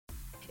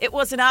It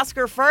was an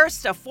Oscar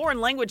first. A foreign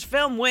language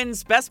film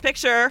wins Best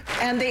Picture.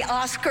 And the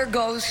Oscar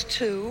goes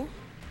to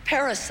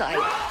Parasite.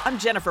 I'm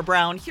Jennifer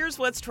Brown. Here's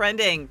what's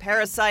trending.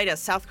 Parasite, a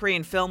South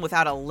Korean film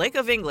without a lick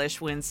of English,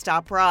 wins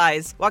top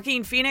prize.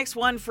 Joaquin Phoenix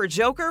won for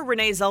Joker.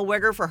 Renee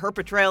Zellweger for her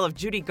portrayal of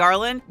Judy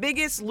Garland.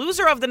 Biggest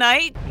loser of the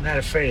night. I'm not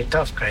afraid of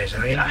tough guys,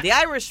 are you? The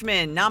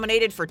Irishman,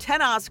 nominated for 10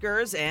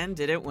 Oscars and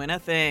didn't win a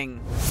thing.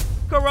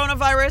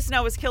 Coronavirus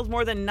now has killed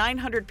more than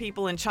 900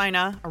 people in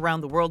China.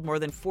 Around the world, more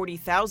than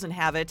 40,000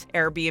 have it.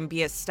 Airbnb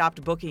has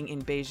stopped booking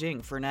in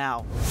Beijing for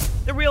now.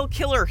 The real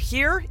killer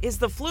here is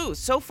the flu.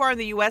 So far in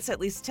the U.S., at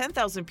least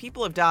 10,000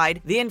 people have died.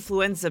 The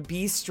influenza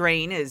B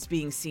strain is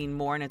being seen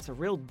more, and it's a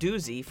real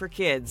doozy for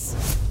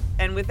kids.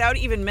 And without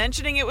even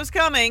mentioning it was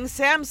coming,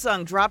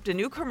 Samsung dropped a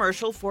new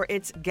commercial for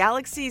its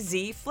Galaxy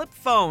Z flip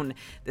phone.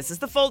 This is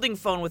the folding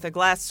phone with a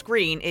glass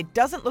screen. It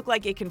doesn't look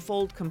like it can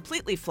fold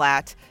completely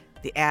flat.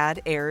 The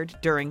ad aired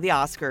during the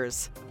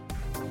Oscars.